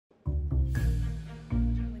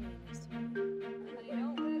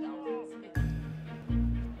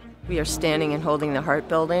We are standing and holding the Hart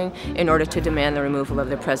building in order to demand the removal of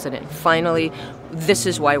the president. Finally, this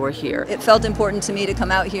is why we're here. It felt important to me to come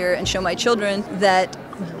out here and show my children that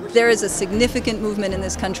there is a significant movement in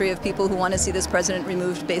this country of people who want to see this president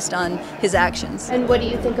removed based on his actions. And what do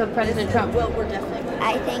you think of President Trump? Well, we're definitely.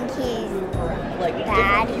 I think he's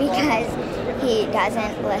bad because he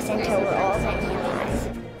doesn't listen to rules and he lies.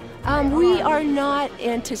 We are not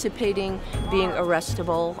anticipating being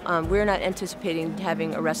arrestable. We're not anticipating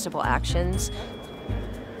having arrestable actions.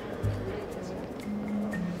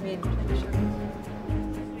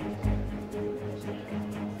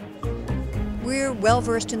 We're well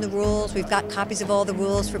versed in the rules. We've got copies of all the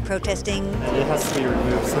rules for protesting. It has to be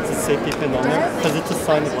removed since it's safety pin on there, because it's a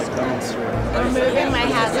sign of demonstrator. Removing my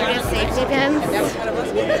hazardous safety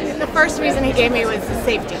pins. The first reason he gave me was the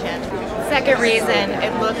safety pin. Second reason,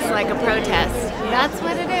 it looks like a protest. That's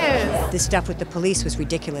what it is. The stuff with the police was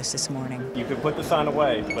ridiculous this morning. You can put the sign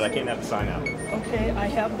away, but I can't have the sign out. Okay, I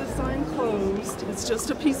have the sign closed. It's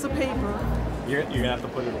just a piece of paper. You're gonna have to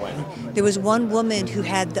put it away. There was one woman who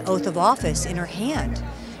had the oath of office in her hand,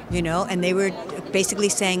 you know, and they were basically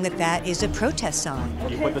saying that that is a protest sign.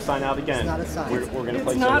 Okay. You put the sign out again. It's not a sign. We're going to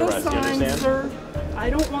place you under under arrest. It's not a sign, you understand? sir. I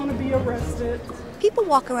don't want to be arrested. People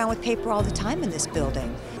walk around with paper all the time in this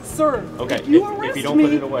building. Sir, okay. if you don't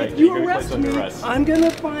put it away, you're going to be placed under arrest. I'm going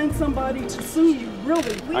to find somebody to sue you,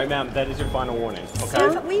 really. All right, ma'am, that is your final warning, okay?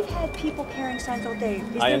 Sir, we've had people carrying signs all day.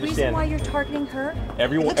 Is I there a reason why you're targeting her?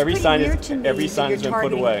 Every sign has been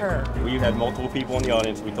put away. Her. We had multiple people in the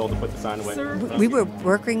audience. We told to put the sign away. Sir, we were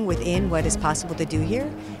working within what is possible to do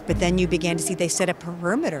here, but then you began to see they set a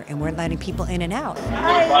perimeter and weren't letting people in and out.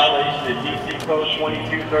 Violation of DC Code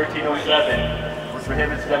 22-1307, which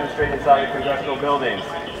prohibits demonstrating inside of congressional buildings.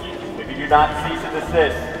 If you do not cease and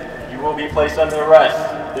desist, you will be placed under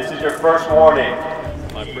arrest. This is your first warning.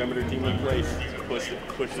 My perimeter team in place,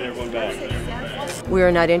 pushing everyone back. We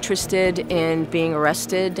are not interested in being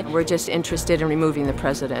arrested. We're just interested in removing the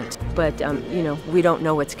president. But, you know, we don't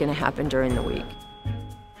know what's going to happen during the week.